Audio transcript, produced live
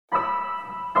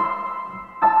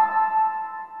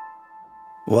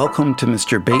Welcome to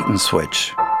Mr. Bait and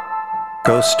Switch.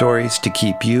 Ghost stories to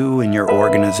keep you and your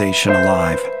organization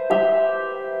alive.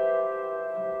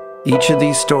 Each of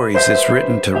these stories is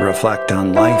written to reflect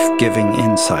on life-giving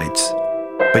insights,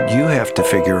 but you have to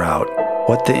figure out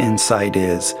what the insight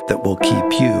is that will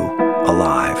keep you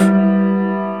alive.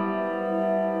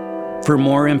 For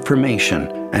more information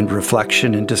and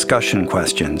reflection and discussion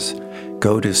questions,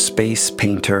 go to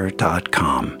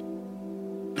spacepainter.com.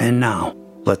 And now,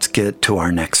 let's get to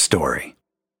our next story.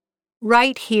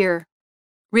 Right Here,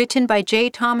 written by J.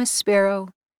 Thomas Sparrow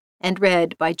and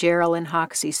read by Geraldine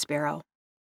Hoxie Sparrow.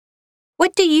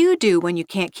 What do you do when you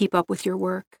can't keep up with your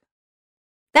work?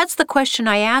 That's the question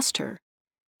I asked her,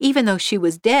 even though she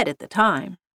was dead at the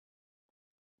time.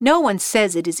 No one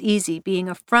says it is easy being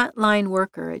a frontline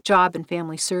worker at Job and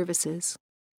Family Services.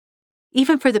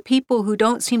 Even for the people who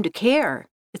don't seem to care,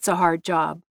 it's a hard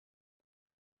job.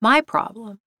 My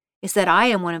problem is that I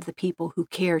am one of the people who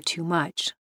care too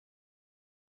much.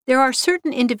 There are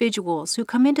certain individuals who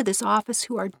come into this office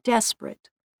who are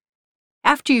desperate.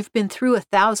 After you've been through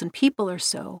 1,000 people or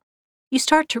so, you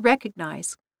start to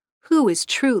recognize who is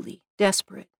truly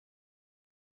desperate.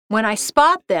 When I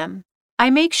spot them,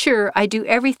 I make sure I do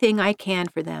everything I can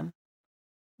for them.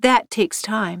 That takes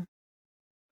time.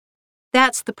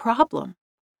 That's the problem.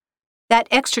 That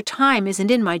extra time isn't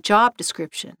in my job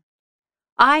description.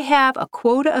 I have a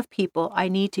quota of people I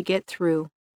need to get through.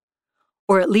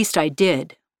 Or at least I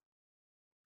did.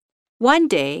 One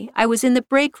day, I was in the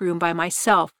break room by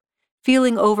myself,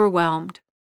 feeling overwhelmed.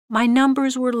 My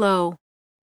numbers were low.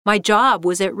 My job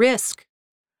was at risk.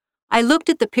 I looked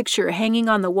at the picture hanging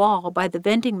on the wall by the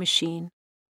vending machine.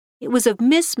 It was of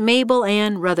Miss Mabel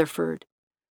Ann Rutherford,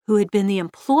 who had been the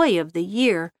Employee of the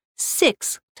Year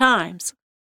 6 times.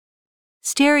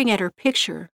 Staring at her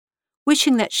picture,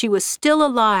 wishing that she was still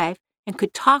alive and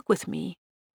could talk with me,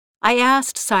 I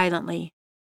asked silently,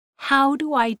 how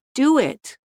do I do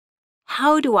it?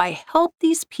 How do I help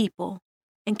these people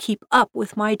and keep up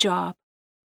with my job?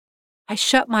 I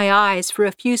shut my eyes for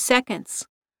a few seconds.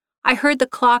 I heard the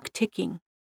clock ticking.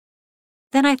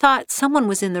 Then I thought someone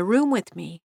was in the room with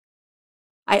me.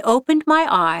 I opened my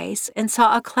eyes and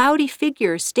saw a cloudy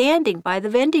figure standing by the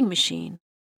vending machine.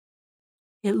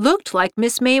 It looked like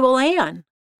Miss Mabel Ann.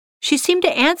 She seemed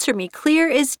to answer me clear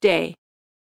as day.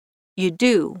 You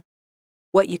do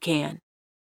what you can.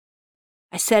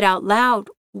 I said out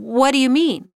loud, what do you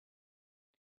mean?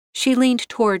 She leaned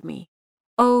toward me.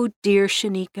 Oh, dear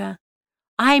Shanika,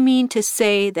 I mean to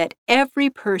say that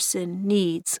every person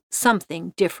needs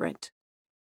something different.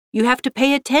 You have to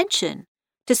pay attention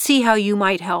to see how you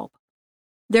might help.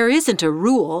 There isn't a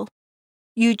rule.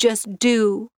 You just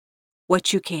do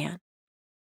what you can.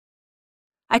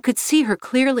 I could see her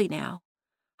clearly now.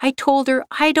 I told her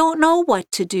I don't know what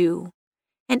to do,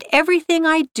 and everything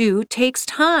I do takes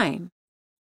time.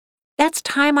 That's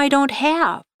time I don't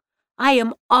have. I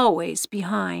am always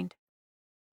behind.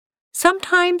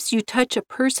 Sometimes you touch a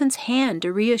person's hand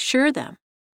to reassure them.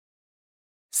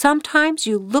 Sometimes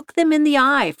you look them in the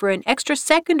eye for an extra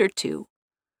second or two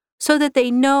so that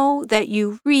they know that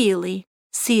you really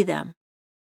see them.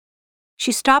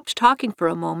 She stopped talking for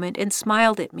a moment and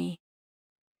smiled at me.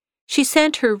 She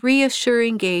sent her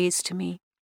reassuring gaze to me.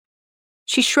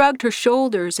 She shrugged her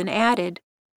shoulders and added,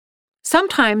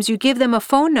 sometimes you give them a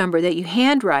phone number that you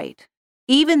handwrite,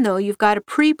 even though you've got a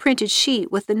pre-printed sheet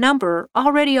with the number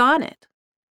already on it.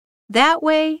 That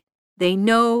way, they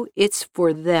know it's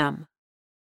for them.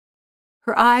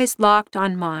 Her eyes locked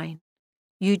on mine.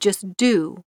 You just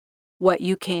do what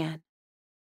you can.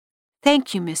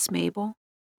 Thank you, Miss Mabel.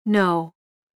 No,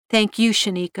 thank you,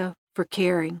 Shanika, for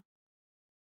caring.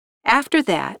 After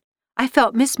that, I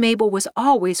felt Miss Mabel was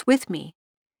always with me.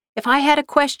 If I had a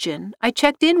question, I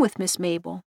checked in with Miss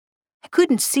Mabel. I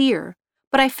couldn't see her,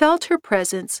 but I felt her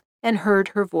presence and heard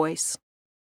her voice.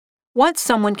 Once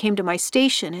someone came to my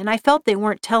station and I felt they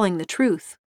weren't telling the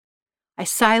truth. I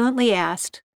silently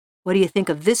asked, what do you think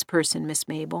of this person, Miss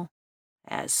Mabel?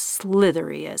 As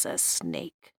slithery as a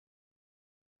snake.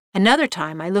 Another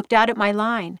time I looked out at my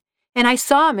line and I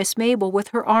saw Miss Mabel with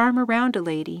her arm around a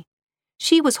lady.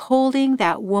 She was holding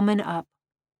that woman up.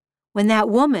 When that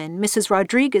woman, Mrs.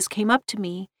 Rodriguez, came up to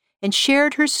me and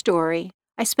shared her story,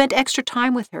 I spent extra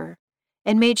time with her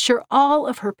and made sure all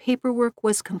of her paperwork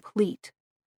was complete.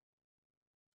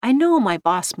 I know my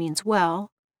boss means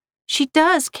well. She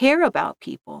does care about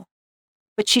people.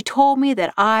 But she told me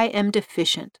that I am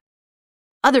deficient.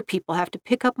 Other people have to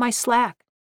pick up my slack.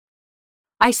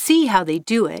 I see how they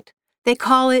do it. They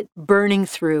call it burning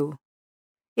through.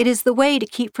 It is the way to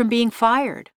keep from being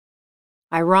fired.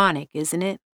 Ironic, isn't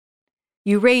it?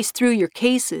 You race through your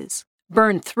cases,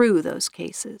 burn through those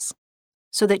cases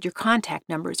so that your contact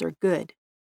numbers are good.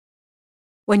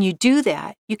 When you do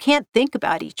that, you can't think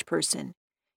about each person.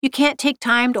 You can't take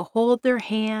time to hold their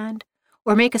hand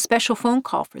or make a special phone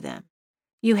call for them.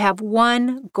 You have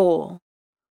one goal: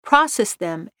 process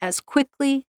them as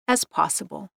quickly as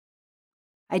possible.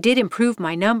 I did improve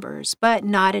my numbers, but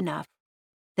not enough.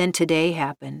 Then today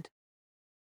happened.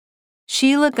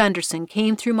 Sheila Gunderson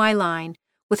came through my line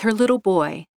with her little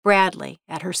boy, Bradley,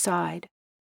 at her side.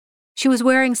 She was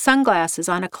wearing sunglasses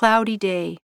on a cloudy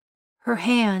day. Her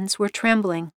hands were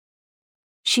trembling.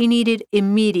 She needed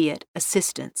immediate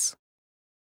assistance.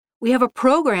 We have a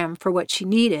program for what she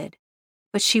needed,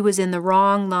 but she was in the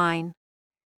wrong line.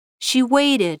 She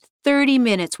waited 30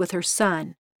 minutes with her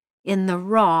son in the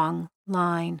wrong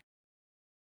line.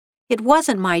 It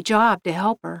wasn't my job to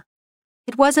help her.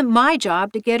 It wasn't my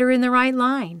job to get her in the right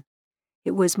line.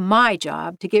 It was my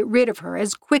job to get rid of her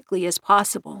as quickly as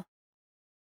possible.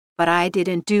 But I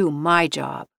didn't do my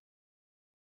job.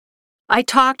 I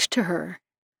talked to her.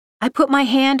 I put my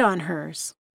hand on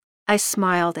hers. I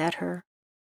smiled at her.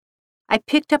 I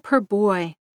picked up her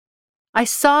boy. I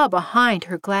saw behind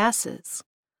her glasses.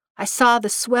 I saw the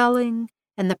swelling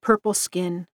and the purple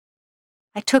skin.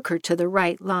 I took her to the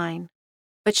right line,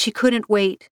 but she couldn't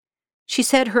wait. She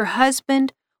said her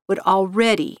husband would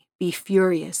already be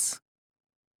furious.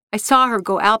 I saw her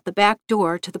go out the back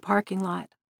door to the parking lot.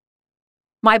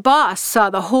 My boss saw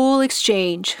the whole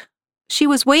exchange. She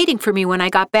was waiting for me when I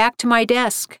got back to my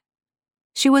desk.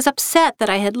 She was upset that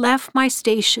I had left my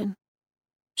station.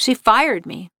 She fired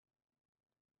me.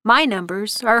 My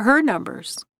numbers are her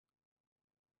numbers.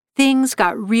 Things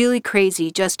got really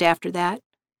crazy just after that.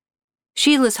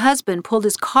 Sheila's husband pulled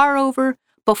his car over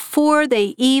before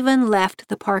they even left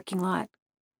the parking lot.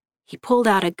 He pulled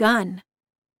out a gun.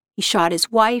 He shot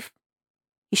his wife.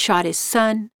 He shot his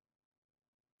son.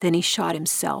 Then he shot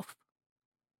himself.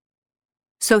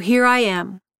 So here I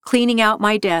am, cleaning out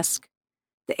my desk.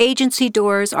 The agency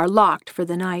doors are locked for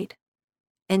the night,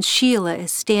 and Sheila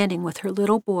is standing with her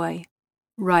little boy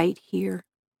right here.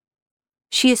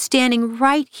 She is standing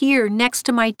right here next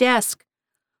to my desk,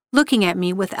 looking at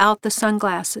me without the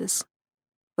sunglasses,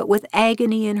 but with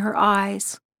agony in her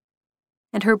eyes,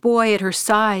 and her boy at her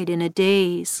side in a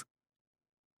daze.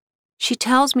 She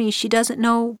tells me she doesn't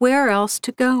know where else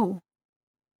to go.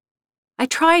 I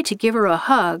try to give her a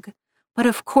hug, but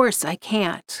of course I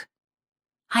can't.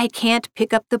 I can't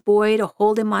pick up the boy to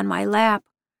hold him on my lap,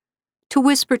 to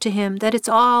whisper to him that it's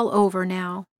all over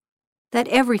now, that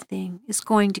everything is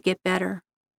going to get better.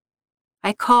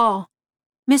 I call,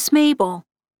 "Miss Mabel,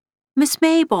 Miss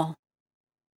Mabel,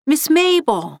 Miss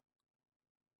Mabel.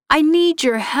 I need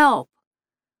your help.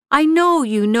 I know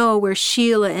you know where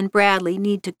Sheila and Bradley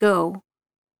need to go.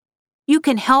 You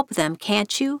can help them,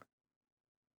 can't you?"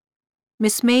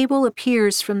 Miss Mabel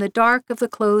appears from the dark of the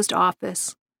closed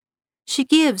office. She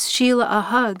gives Sheila a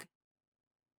hug.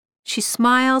 She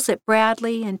smiles at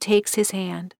Bradley and takes his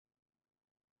hand.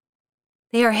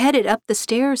 They are headed up the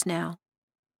stairs now.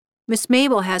 Miss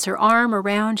Mabel has her arm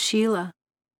around Sheila.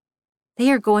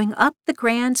 They are going up the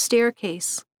grand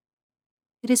staircase.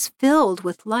 It is filled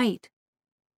with light.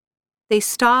 They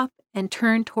stop and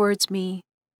turn towards me.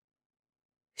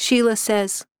 Sheila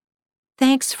says,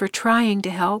 "Thanks for trying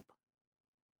to help."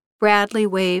 Bradley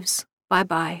waves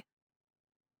bye-bye.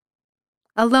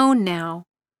 Alone now,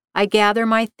 I gather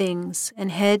my things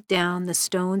and head down the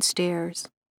stone stairs,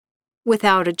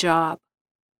 without a job.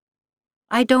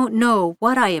 I don't know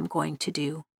what I am going to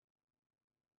do,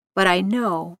 but I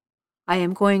know I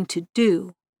am going to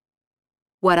do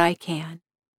what I can.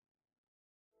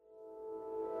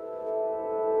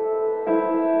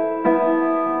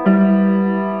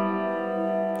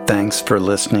 Thanks for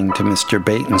listening to Mr.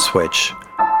 Bait and Switch,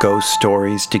 ghost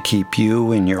stories to keep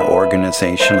you and your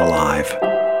organization alive.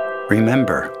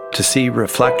 Remember, to see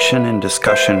reflection and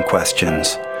discussion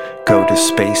questions, go to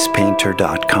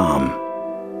spacepainter.com.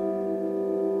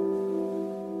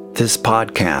 This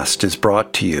podcast is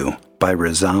brought to you by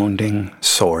Resounding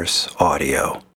Source Audio.